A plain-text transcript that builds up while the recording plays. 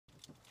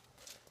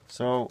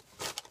So,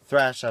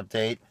 Thrash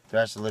update.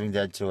 Thrash the Living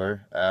Dead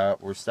tour.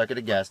 We're stuck at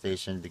a gas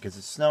station because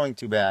it's snowing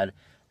too bad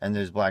and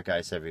there's black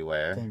ice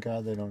everywhere. Thank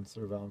God they don't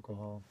serve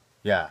alcohol.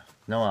 Yeah,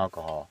 no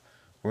alcohol.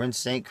 We're in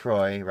St.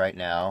 Croix right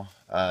now.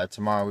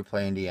 Tomorrow we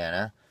play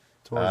Indiana.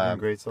 Tour's been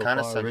great so far.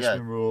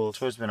 Richmond rules.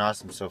 Tour's been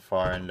awesome so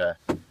far, and I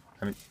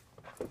mean,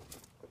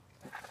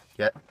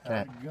 yeah.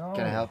 Can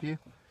I help you?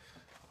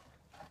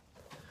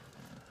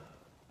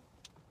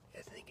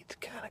 I think it's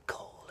kind of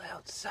cold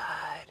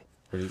outside.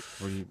 What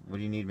do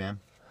you need, ma'am?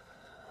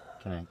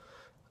 Can I?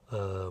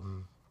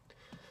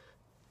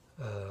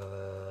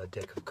 A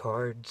deck of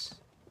cards.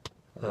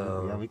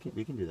 Yeah, we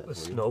can do that. A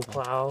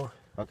snowplow.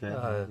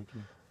 Okay.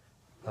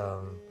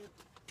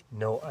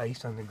 No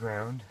ice on the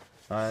ground.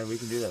 All right, we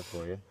can do that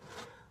for you.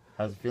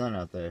 How's it feeling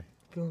out there?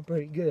 Feeling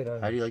pretty good.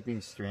 How do you like being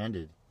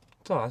stranded?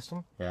 It's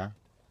awesome. Yeah.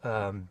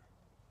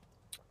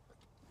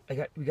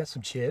 We got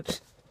some chips.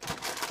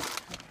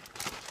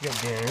 We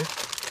got dinner.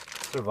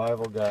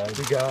 Survival guide.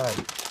 We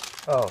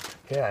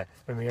got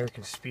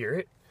American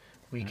Spirit.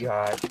 We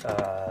got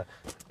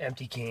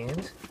empty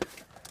cans.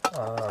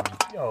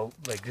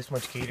 Like this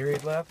much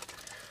Gatorade left.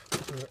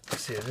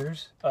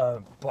 Scissors.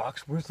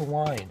 Box worth of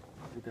wine.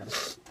 Okay.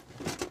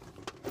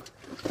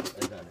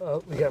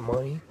 Oh, we got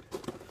money.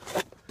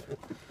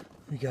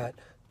 We got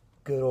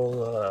good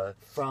old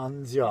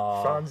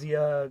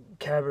Franzia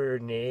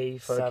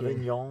Cabernet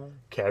Sauvignon.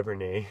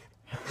 Cabernet.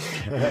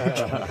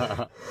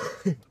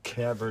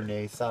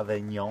 Cabernet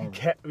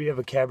Sauvignon. We have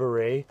a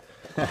cabaret.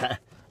 We're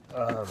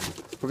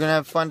gonna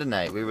have fun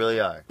tonight. We really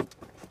are.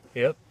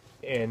 Yep.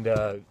 And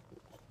to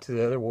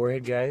the other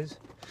Warhead guys,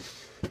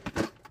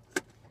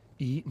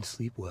 eat and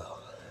sleep well.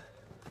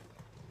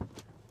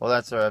 Well,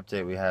 that's our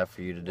update we have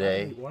for you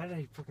today. Why did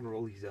I fucking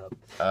roll these up?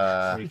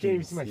 You You can't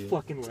even see my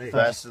fucking legs.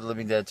 Thrash the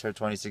Living Dead Tour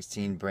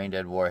 2016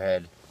 Braindead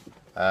Warhead.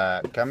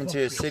 Coming to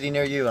a city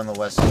near you on the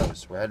West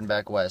Coast. We're heading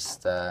back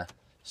west.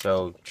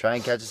 So try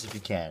and catch us if you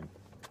can.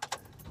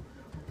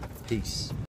 Peace.